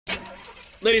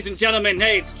Ladies and gentlemen,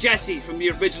 hey, it's Jesse from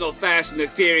the original Fast and the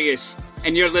Furious,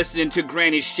 and you're listening to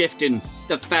Granny Shifting,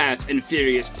 the Fast and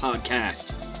Furious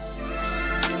podcast.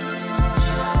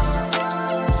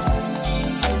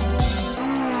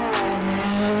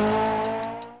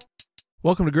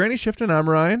 Welcome to Granny Shifting. I'm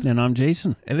Ryan. And I'm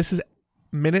Jason. And this is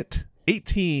minute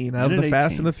 18 of The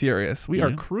Fast and the Furious. We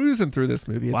are cruising through this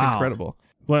movie. It's incredible.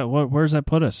 Where's that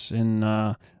put us? In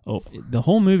the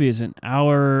whole movie is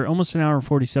almost an hour and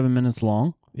 47 minutes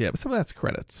long. Yeah, but some of that's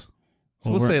credits.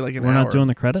 So we'll say like an hour. We're not doing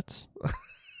the credits?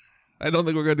 I don't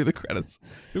think we're going to do the credits.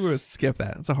 We're going to skip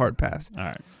that. It's a hard pass. All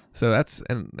right. So that's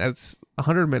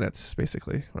 100 minutes,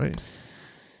 basically, right?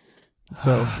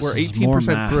 So we're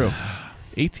 18% through.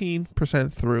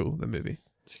 18% through the movie.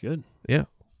 It's good. Yeah.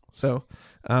 So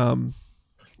Edwin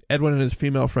and his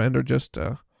female friend are just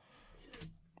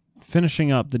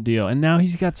finishing up the deal. And now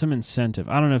he's got some incentive.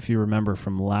 I don't know if you remember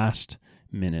from last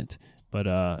minute,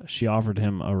 but she offered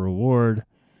him a reward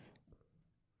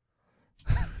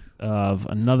of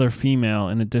another female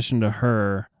in addition to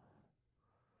her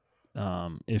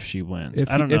if she wins.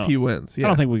 I don't know. If he wins, yeah. I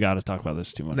don't think we got to talk about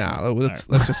this too much. No, let's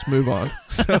just move on.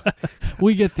 So,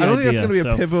 we get the idea. I don't think that's going to be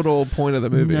a pivotal point of the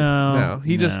movie. No.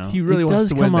 He really wants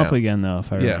to win now. It does come up again, though,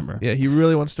 if I remember. Yeah, he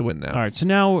really wants to win now. All right, so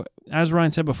now, as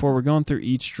Ryan said before, we're going through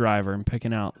each driver and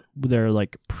picking out their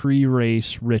like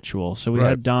pre-race ritual. So we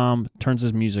had Dom turns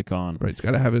his music on. Right, he's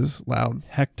got to have his loud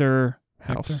Hector?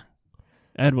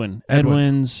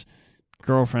 Edwin's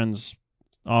girlfriend's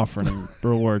offering him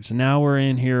rewards. And now we're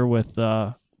in here with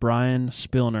Brian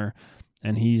Spillner,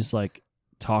 and he's like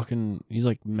talking. He's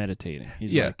like meditating.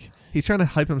 He's trying to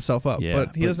hype himself up,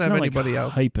 but he doesn't have anybody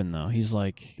else hyping though. He's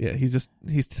like he's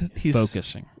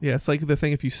focusing. Yeah, it's like the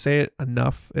thing: if you say it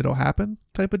enough, it'll happen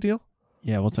type of deal.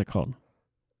 Yeah, what's that called?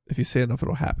 If you say enough,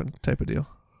 it'll happen type of deal.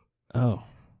 Oh,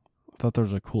 I thought there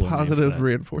was a cooler positive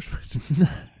reinforcement.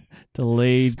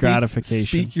 Delayed gratification.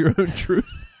 Speak your own truth.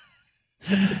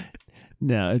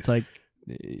 No, it's like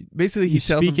basically you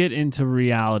speak it into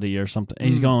reality or something. And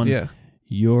he's going,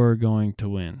 you're going to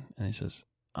win. And he says,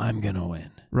 I'm going to win.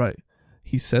 Right.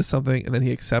 He says something and then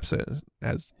he accepts it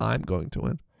as I'm going to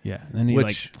win. Yeah. And then he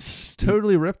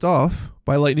totally ripped off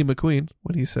by Lightning McQueen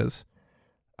when he says,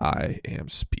 I am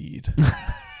speed.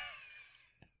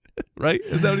 Right?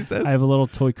 Is that what he says? I have a little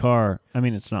toy car. I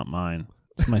mean, it's not mine.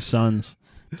 It's my son's.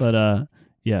 But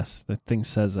yes, that thing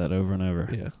says that over and over.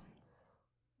 Yeah.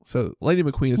 So Lightning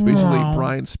McQueen is basically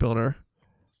Brian Spillner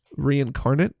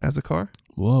reincarnate as a car.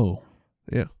 Whoa.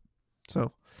 Yeah.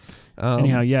 So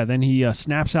anyhow, then he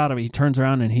snaps out of it. He turns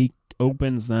around and he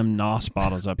opens them NOS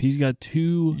bottles up. He's got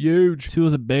two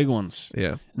of the big ones. Yeah.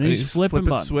 And then he's flipping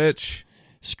buttons. Switch.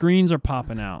 Screens are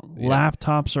popping out. Yeah.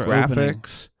 Laptops are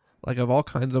graphics. Like of all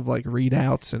kinds of like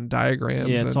readouts and diagrams.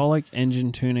 Yeah, it's all like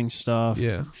engine tuning stuff.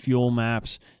 Yeah. Fuel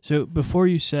maps. So before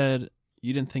you said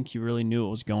you didn't think he really knew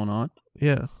what was going on.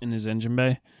 Yeah. In his engine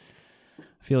bay.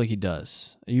 I feel like he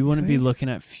does. You wouldn't be looking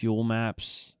at fuel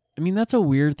maps. I mean, that's a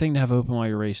weird thing to have open while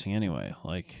you're racing anyway.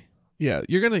 Like, yeah,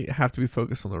 you're going to have to be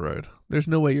focused on the road. There's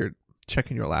no way you're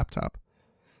checking your laptop.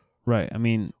 Right. I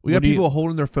mean, we got people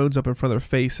holding their phones up in front of their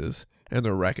faces and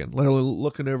they're wrecking, literally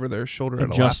looking over their shoulder at a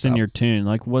laptop. Adjusting your tune.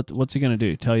 Like, what's he going to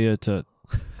do? Tell you to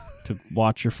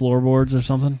watch your floorboards or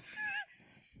something?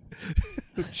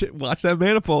 Watch that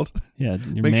manifold. Yeah,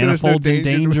 your manifold's in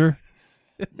danger.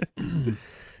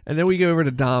 And then we go over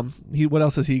to Dom. What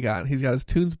else has he got? He's got his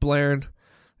tunes blaring,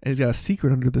 and he's got a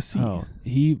secret under the seat. Oh,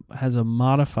 he has a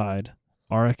modified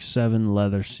RX-7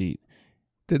 leather seat.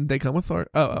 Didn't they come with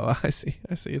Oh, I see.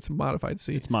 It's a modified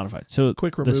seat. It's modified. So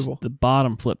quick removal. The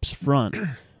bottom flips front,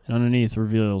 and underneath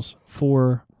reveals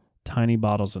 4 tiny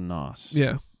bottles of NOS.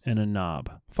 Yeah. And a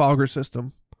knob. Fogger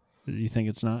system. You think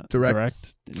it's not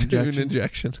direct injection?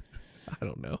 Injection? I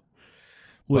don't know.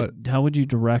 How would you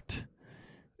direct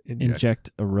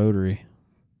inject a rotary?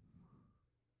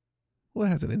 Well, it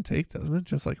has an intake, doesn't it?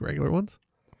 Just like regular ones.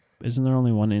 Isn't there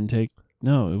only one intake?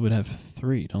 No, it would have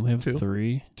 3. Don't they have 2?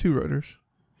 3? 2 rotors.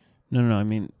 No. I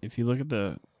mean, if you look at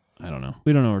I don't know.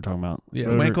 We don't know what we're talking about. Yeah,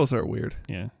 Wankels are weird.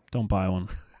 Yeah, don't buy one.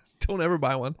 Don't ever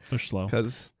buy one. They're slow.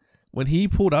 Because when he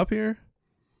pulled up here,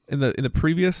 in the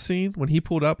previous scene, when he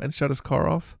pulled up and shut his car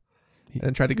off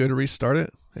and tried to go to restart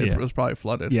it, it was probably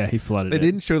flooded. Yeah, he flooded it. They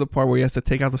didn't show the part where he has to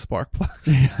take out the spark plugs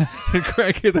and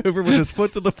crank it over with his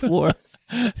foot to the floor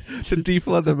to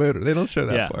deflood the motor. They don't show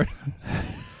that part.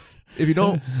 If you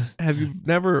don't, you've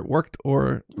never worked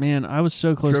or man, I was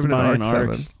so close to buying an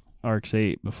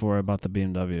RX-8 before I bought the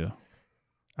BMW.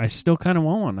 I still kind of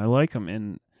want one. I like them,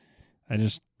 and I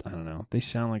don't know. They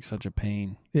sound like such a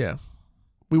pain. Yeah.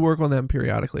 We work on them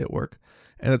periodically at work,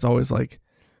 and it's always like,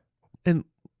 and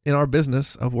in our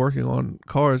business of working on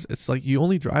cars, it's like you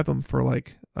only drive them for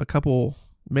like a couple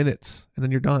minutes and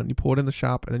then you're done. You pull it in the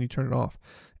shop and then you turn it off.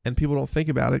 And people don't think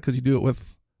about it because you do it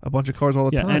with a bunch of cars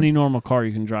all the time. Yeah, any normal car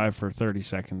you can drive for 30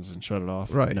 seconds and shut it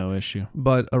off. Right. No issue.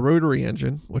 But a rotary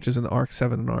engine, which is in the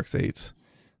ARC-7 and ARC-8s,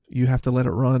 you have to let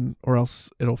it run or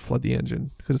else it'll flood the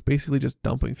engine because it's basically just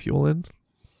dumping fuel in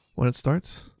when it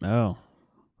starts. Oh.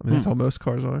 I mean, that's how most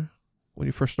cars are. When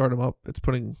you first start them up, it's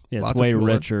putting lots it's way of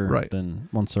fuel richer in. than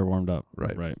once they're warmed up.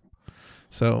 Right.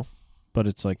 So, but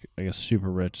it's like, I guess, super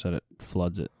rich that it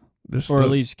floods it. Or at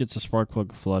least gets the spark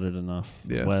plug flooded enough,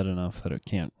 wet enough that it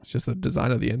can't. It's just the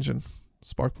design of the engine.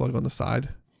 Spark plug on the side.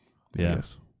 Yeah.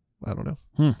 I don't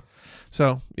know.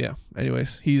 So, yeah.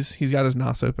 Anyways, he's got his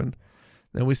NOS open.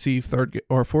 Then we see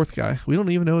fourth guy. We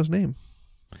don't even know his name.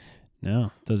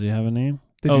 No. Does he have a name?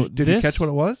 Did you catch what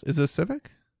it was? Is it a Civic?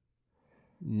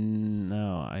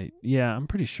 No. I'm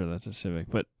pretty sure that's a Civic.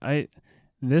 But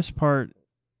this part,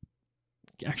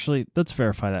 actually, let's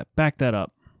verify that. Back that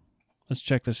up. Let's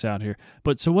check this out here.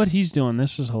 But so what he's doing,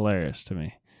 this is hilarious to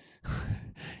me.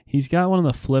 He's got one of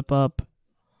the flip up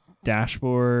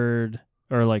dashboard,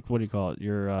 or like, what do you call it?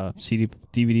 Your CD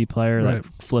DVD player that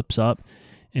flips up,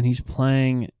 and he's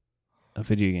playing a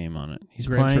video game on it. He's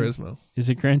Gran playing Turismo. Is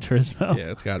it Gran Turismo?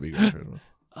 Yeah, it's got to be Gran Turismo.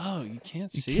 Oh, you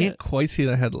can't see it. You can't quite see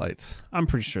the headlights. I'm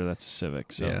pretty sure that's a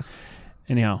Civic. So yeah.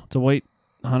 Anyhow, it's a white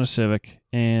Honda Civic,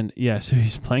 and so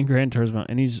he's playing Gran Turismo,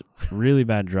 and he's a really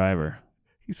bad driver.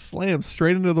 He slams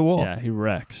straight into the wall. Yeah, he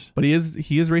wrecks. But he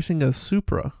is racing a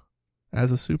Supra,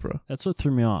 as a Supra. That's what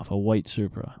threw me off, a white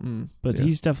Supra. But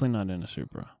he's definitely not in a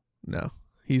Supra. No,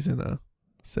 he's in a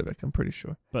Civic, I'm pretty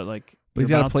sure. But he's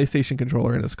got a PlayStation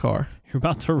controller in his car. You're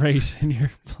about to race and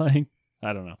you're playing,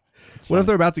 I don't know. What if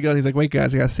they're about to go and he's like, wait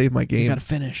guys, I got to save my game. You got to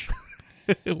finish.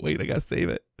 Wait, I got to save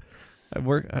it.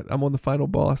 I'm on the final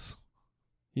boss.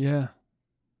 Yeah.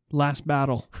 Last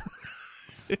battle.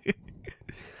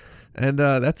 And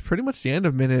that's pretty much the end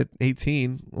of minute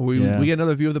 18. We get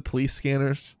another view of the police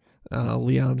scanners.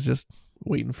 Leon's just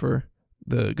waiting for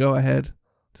the go-ahead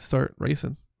to start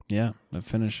racing. Yeah, that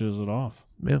finishes it off.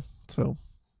 Yeah, so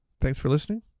thanks for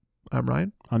listening. I'm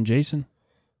Ryan. I'm Jason.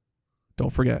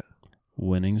 Don't forget.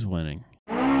 Winning's winning.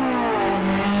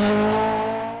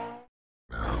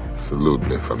 Salute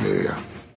me, familia.